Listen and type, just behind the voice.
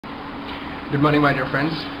Good morning, my dear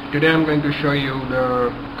friends. Today I'm going to show you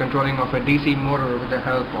the controlling of a DC motor with the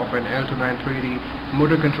help of an L293D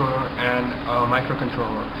motor controller and a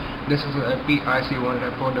microcontroller. This is a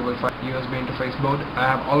PIC18F4550 USB interface board.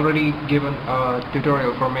 I have already given a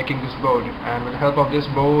tutorial for making this board, and with the help of this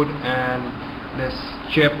board and this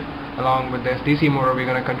chip along with this DC motor, we're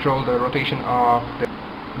going to control the rotation of the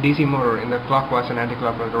DC motor in the clockwise and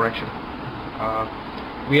anti-clockwise direction.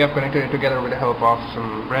 We have connected it together with the help of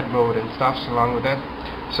some breadboard and stuffs along with that.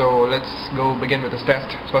 So let's go begin with this test.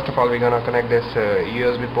 First of all, we're gonna connect this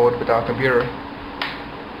USB port with our computer,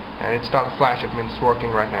 and it started to flash. It means it's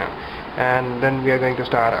working right now. And then we are going to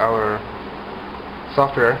start our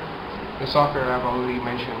software. The software I've already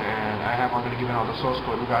mentioned, and I have already given all the source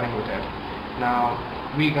code regarding with that. Now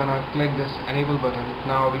we're gonna click this enable button.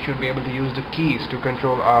 Now we should be able to use the keys to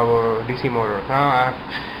control our DC motor. Now I've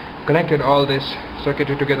connected all this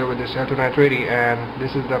circuitry together with this L293D, and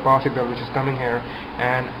this is the power signal which is coming here,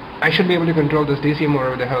 and I should be able to control this DC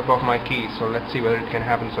motor with the help of my keys. So let's see whether it can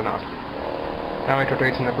happen or not. Now it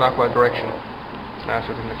rotates in the clockwise direction. Now it's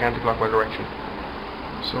in the anti-clockwise direction.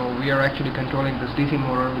 So we are actually controlling this DC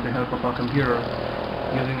motor with the help of our computer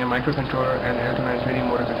using a microcontroller and L293D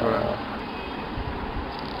motor controller.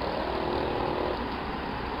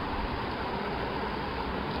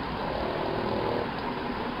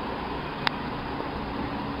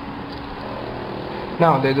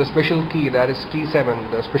 Now there is a special key, that is key 7.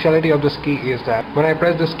 The speciality of this key is that when I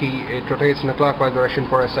press this key, it rotates in the clockwise direction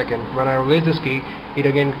for a second. When I release this key, it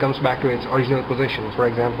again comes back to its original position. For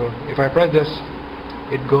example, if I press this,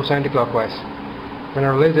 it goes anti-clockwise. When I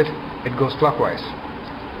release it, it goes clockwise.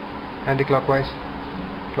 Anti-clockwise,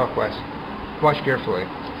 clockwise. Watch carefully.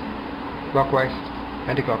 Clockwise,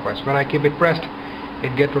 anti-clockwise. When I keep it pressed,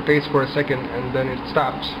 it rotates for a second and then it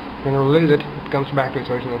stops. When I release it, it comes back to its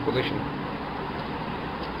original position.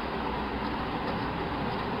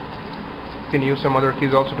 You can use some other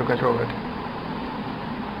keys also to control it.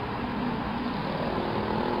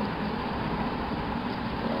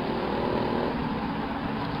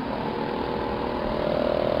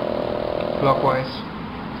 Clockwise,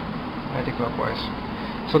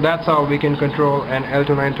 anti-clockwise. So that's how we can control an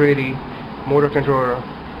L293D motor controller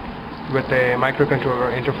with a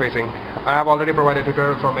microcontroller interfacing. I have already provided a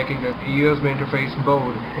tutorial for making the USB interface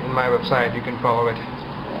board in my website. You can follow it.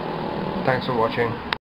 Thanks for watching.